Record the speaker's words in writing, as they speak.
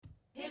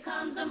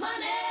comes the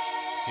money.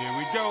 Here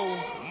we go.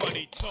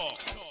 Money talk.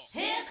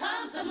 Here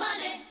comes the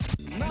money.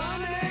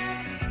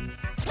 Money.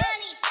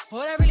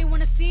 All I really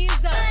wanna see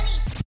is the money.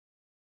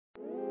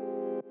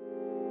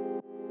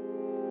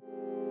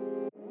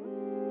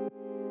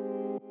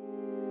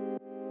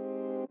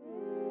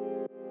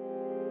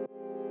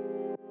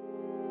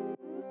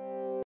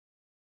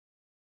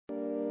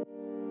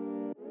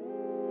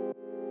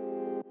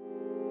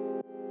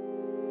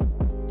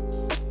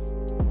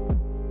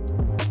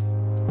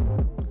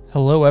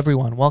 Hello,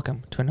 everyone.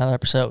 Welcome to another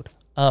episode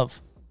of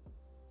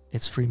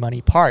It's Free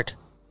Money, part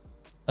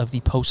of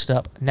the Posted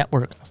Up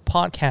network of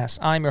podcasts.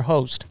 I'm your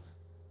host,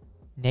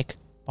 Nick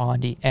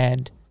Bondi,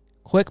 and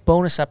quick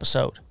bonus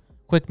episode,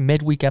 quick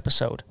midweek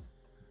episode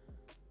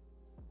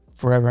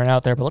for everyone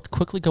out there. But let's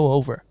quickly go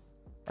over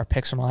our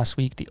picks from last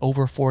week. The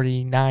over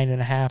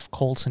 49.5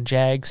 Colts and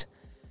Jags.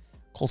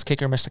 Colts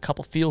kicker missed a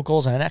couple field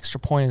goals and an extra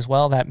point as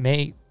well. That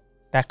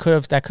could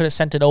have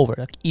sent it over.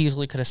 Like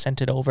easily could have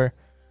sent it over.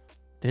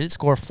 They did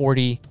score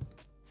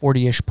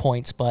 40-ish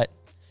points, but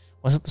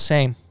wasn't the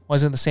same.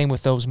 Wasn't the same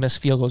with those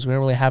missed field goals. We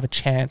didn't really have a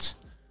chance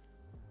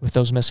with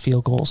those missed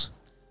field goals.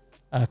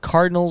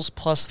 Cardinals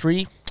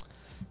 +3.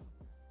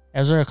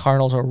 Arizona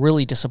Cardinals are a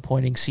really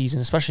disappointing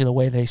season, especially the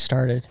way they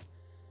started.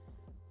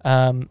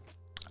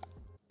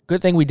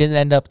 Good thing we didn't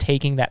end up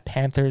taking that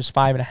Panthers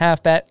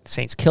 5.5 bet. The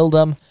Saints killed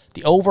them.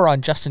 The over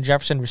on Justin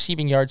Jefferson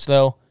receiving yards,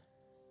 though,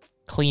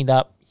 cleaned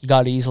up. He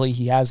got it easily.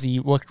 He has the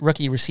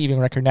rookie receiving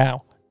record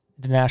now.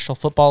 The National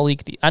Football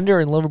League. The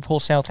under in Liverpool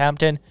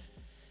Southampton.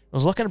 It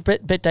was looking a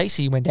bit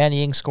dicey when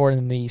Danny Ings scored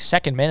in the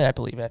second minute, I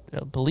believe it.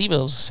 I believe it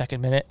was the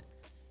second minute.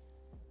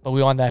 But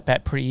we won that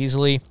bet pretty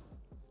easily.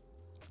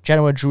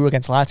 Genoa drew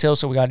against Lazio,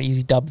 so we got an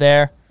easy dub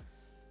there.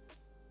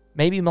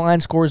 Maybe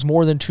Milan scores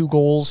more than 2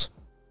 goals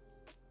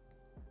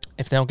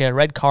if they don't get a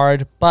red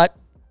card, but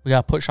we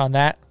got a push on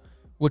that,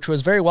 which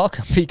was very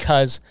welcome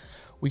because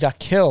we got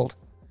killed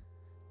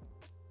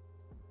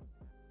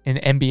in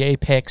NBA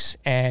picks.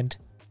 And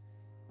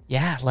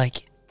yeah,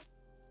 like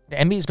the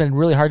NBA has been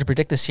really hard to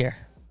predict this year.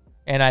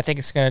 And I think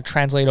it's going to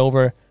translate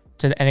over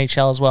to the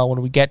NHL as well when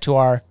we get to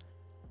our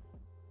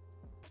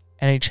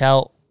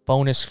NHL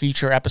bonus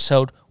feature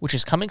episode, which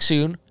is coming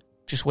soon.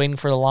 Just waiting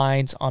for the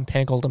lines on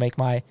Pinnacle to make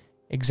my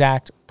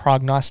exact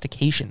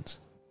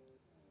prognostications.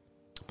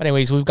 But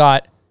anyways, we've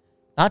got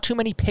not too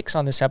many picks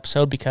on this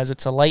episode because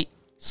it's a light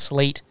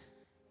slate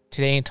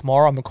today and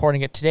tomorrow. I'm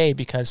recording it today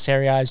because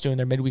Serie A is doing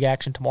their midweek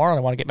action tomorrow, and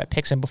I want to get my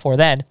picks in before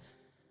then.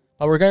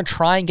 But we're going to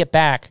try and get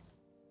back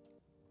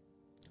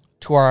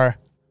to our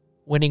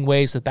winning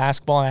ways with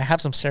basketball, and I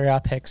have some Serie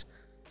A picks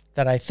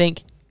that I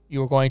think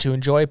you are going to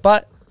enjoy.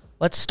 But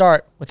let's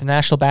start with the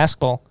National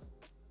Basketball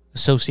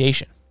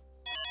Association.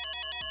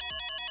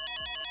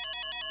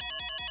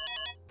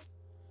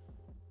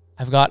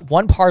 I've got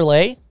one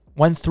parlay,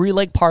 one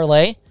 3-leg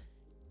parlay,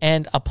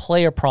 and a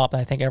player prop that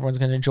I think everyone's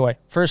going to enjoy.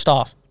 First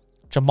off,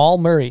 Jamal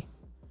Murray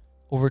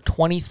over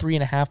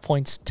 23.5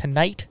 points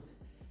tonight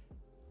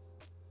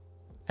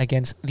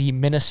against the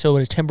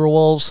Minnesota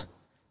Timberwolves.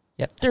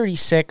 He had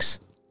 36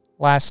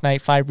 last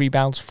night, 5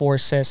 rebounds, 4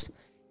 assists.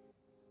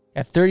 He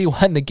had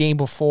 31 the game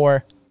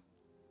before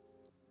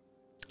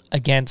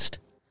against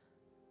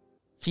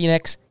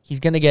Phoenix. He's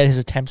going to get his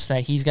attempts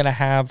tonight. He's going to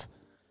have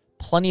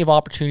plenty of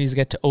opportunities to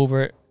get to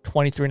over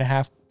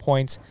 23.5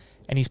 points.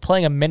 And he's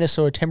playing a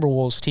Minnesota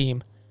Timberwolves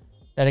team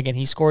that, again,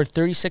 he scored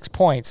 36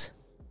 points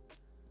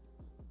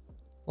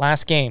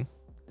last game.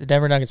 The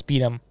Denver Nuggets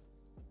beat him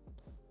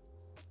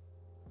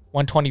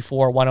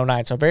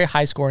 124-109. So a very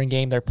high-scoring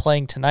game. They're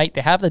playing tonight.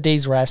 They have the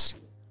day's rest.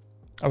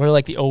 I really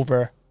like the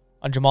over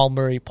on Jamal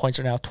Murray. Points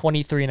are now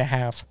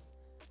 23.5.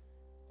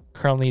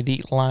 Currently,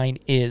 the line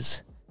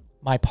is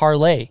my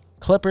parlay.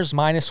 Clippers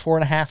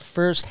 -4.5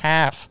 first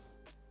half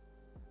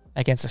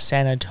against the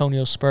San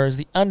Antonio Spurs.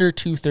 The under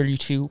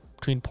 232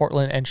 between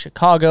Portland and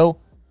Chicago.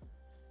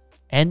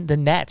 And the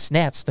Nets.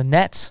 The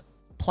Nets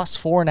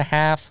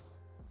 +4.5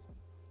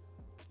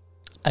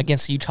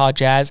 against the Utah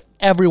Jazz.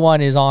 Everyone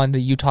is on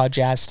the Utah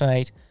Jazz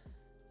tonight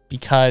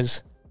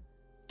because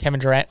Kevin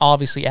Durant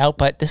obviously out,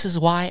 but this is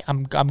why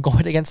I'm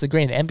going against the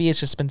grain. The NBA has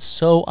just been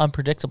so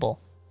unpredictable.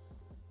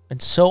 Been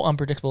so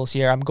unpredictable this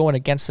year. I'm going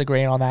against the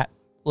grain on that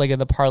leg of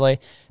the parlay.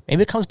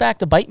 Maybe it comes back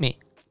to bite me.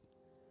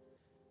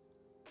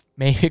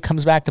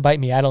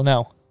 I don't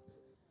know.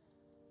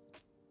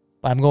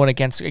 But I'm going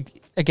against,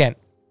 again,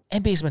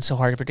 NBA's been so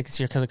hard to predict this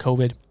year because of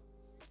COVID.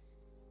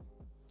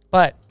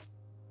 But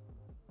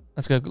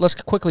let's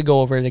quickly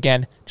go over it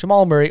again.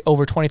 Jamal Murray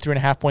over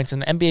 23.5 points in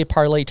the NBA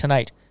parlay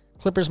tonight.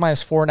 Clippers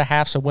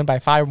 -4.5, so win by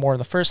 5 or more in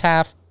the first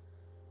half.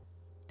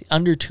 The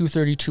under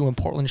 232 in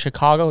Portland,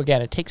 Chicago.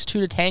 Again, it takes 2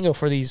 to tango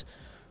for these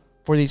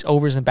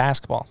overs in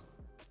basketball.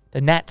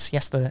 The Nets,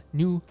 yes, the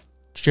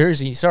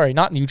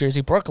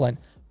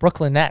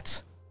Brooklyn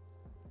Nets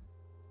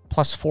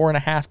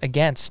 +4.5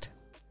 against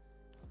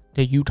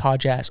the Utah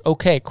Jazz.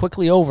 Okay,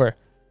 quickly over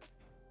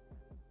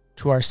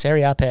to our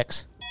Serie A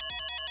picks.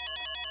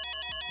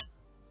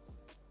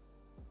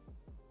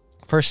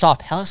 First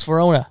off, Hellas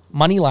Verona,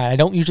 money line. I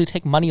don't usually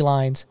take money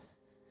lines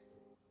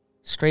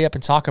straight up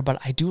in soccer,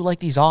 but I do like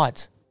these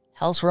odds.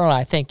 Hellas Verona,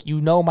 I think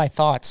you know my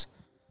thoughts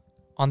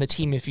on the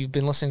team if you've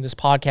been listening to this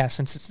podcast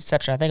since its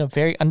inception. I think a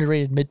very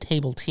underrated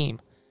mid-table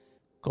team.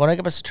 Going up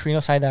against a Torino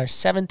side that are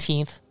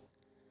 17th.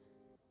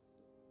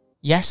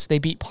 Yes, they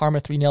beat Parma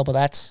 3-0,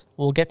 but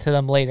we'll get to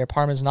them later.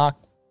 Parma's not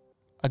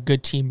a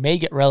good team, may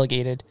get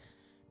relegated.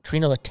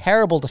 Torino, a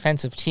terrible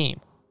defensive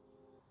team.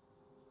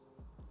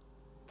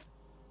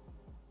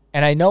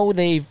 And I know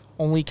they've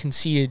only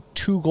conceded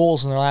 2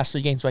 goals in their last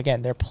 3 games, but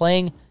again, they're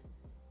playing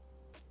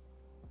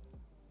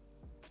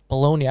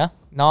Bologna,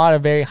 not a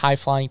very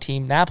high-flying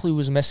team. Napoli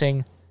was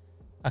missing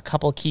a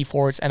couple of key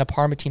forwards and a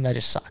Parma team that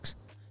just sucks.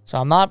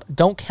 So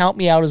don't count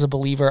me out as a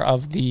believer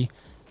of the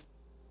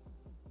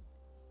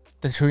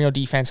Torino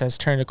defense has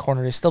turned a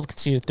corner. They still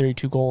conceded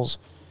 32 goals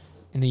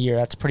in the year.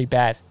 That's pretty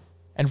bad.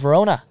 And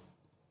Verona,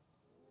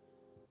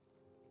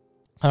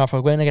 I don't know if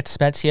we're going to get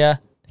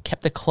Spezia. They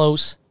kept it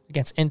close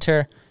against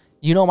Inter.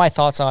 You know my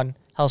thoughts on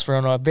Hellas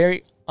Verona, a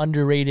very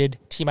underrated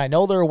team. I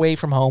know they're away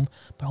from home,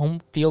 but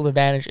home field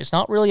advantage is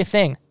not really a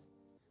thing.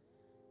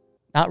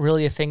 Not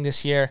really a thing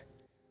this year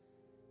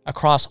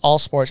across all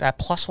sports. At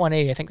plus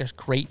 180, I think there's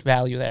great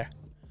value there.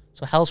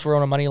 So Hellas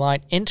Verona money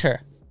line.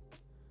 Inter.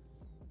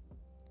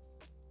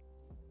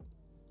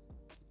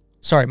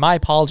 Sorry, my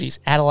apologies.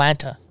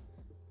 Atalanta,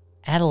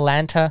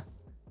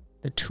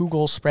 the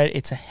 2-goal spread.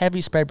 It's a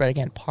heavy spread, but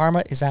again,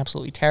 Parma is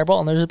absolutely terrible.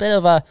 And there's a bit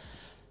of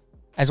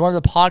as one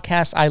of the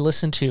podcasts I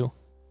listen to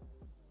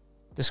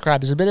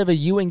described, there's a bit of a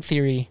Ewing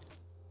theory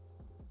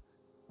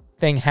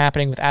thing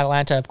happening with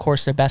Atalanta. Of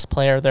course, their best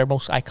player, their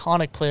most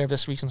iconic player of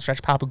this recent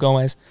stretch, Papu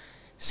Gomez,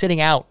 sitting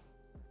out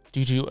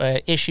due to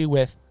an issue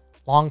with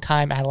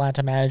longtime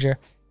Atalanta manager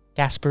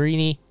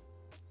Gasperini.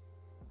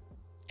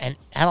 And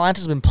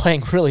Atalanta's been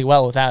playing really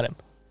well without him.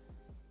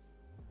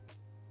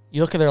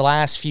 You look at their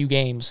last few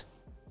games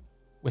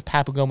with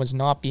Papu Gomez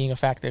not being a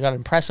factor. They got an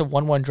impressive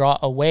 1-1 draw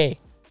away.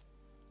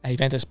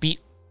 Juventus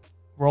beat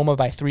Roma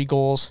by 3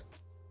 goals.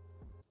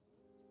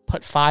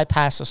 Put 5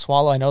 past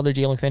Sassuolo. I know they're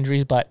dealing with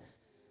injuries, but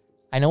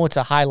I know it's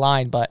a high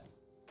line, but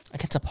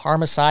against a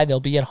Parma side, they'll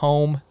be at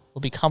home.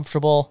 They'll be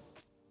comfortable.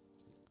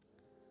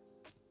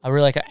 I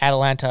really like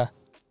Atalanta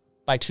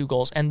by 2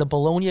 goals. And the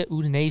Bologna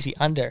Udinese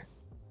under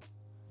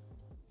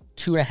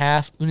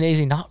 2.5.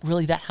 Udinese, not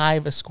really that high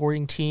of a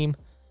scoring team.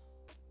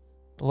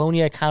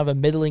 Bologna, kind of a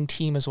middling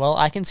team as well.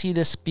 I can see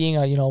this being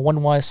a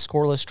 1-1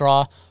 scoreless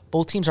draw.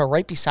 Both teams are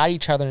right beside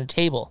each other in the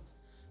table.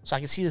 So I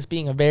can see this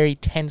being a very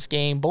tense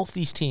game. Both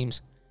these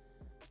teams,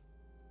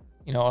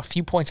 a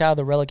few points out of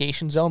the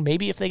relegation zone.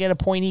 Maybe if they get a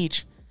point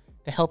each,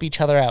 to help each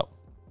other out.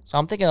 So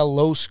I'm thinking a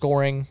low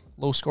scoring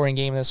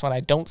game in this one. I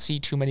don't see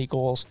too many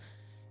goals.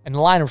 And the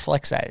line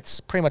reflects that.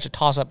 It's pretty much a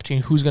toss-up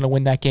between who's going to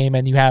win that game,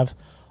 and you have,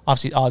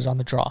 obviously, odds on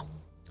the draw.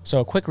 So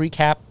a quick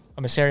recap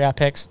of my Serie A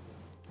picks.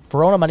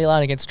 Verona money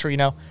line against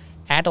Torino.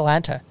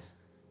 Atalanta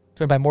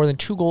to win by more than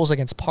 2 goals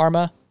against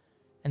Parma.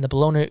 And the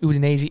Bologna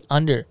Udinese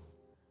under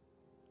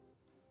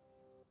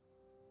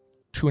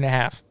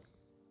 2.5.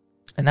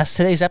 And that's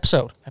today's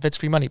episode of It's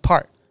Free Money,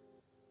 part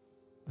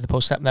of the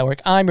Post Up Network.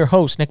 I'm your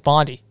host, Nick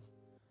Bondi.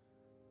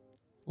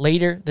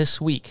 Later this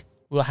week,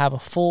 we'll have a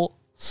full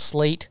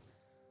slate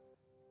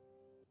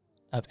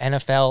of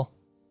NFL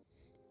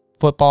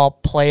football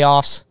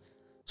playoffs.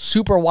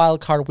 Super wild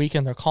card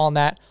weekend, they're calling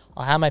that.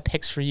 I'll have my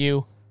picks for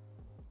you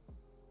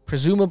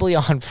presumably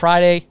on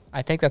Friday.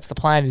 I think that's the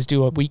plan, is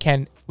do a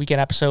weekend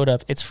episode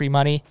of It's Free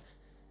Money.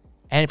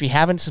 And if you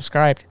haven't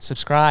subscribed,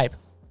 subscribe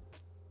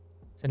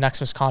to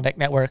Nucks Misconduct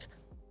Network.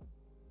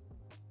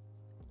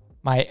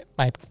 My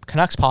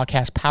Canucks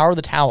podcast, Power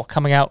the Towel,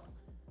 coming out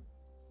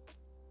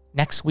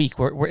next week.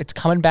 It's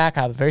coming back.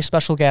 I have a very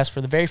special guest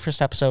for the very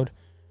first episode.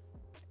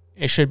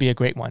 It should be a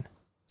great one.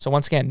 So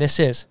once again, this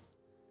is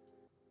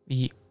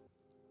the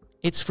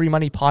It's Free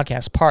Money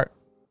podcast, part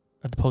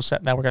of the Post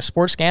Up Network, a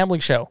sports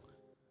gambling show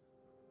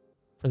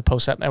for the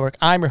Post Up Network.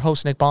 I'm your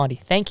host, Nick Bondi.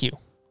 Thank you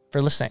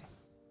for listening.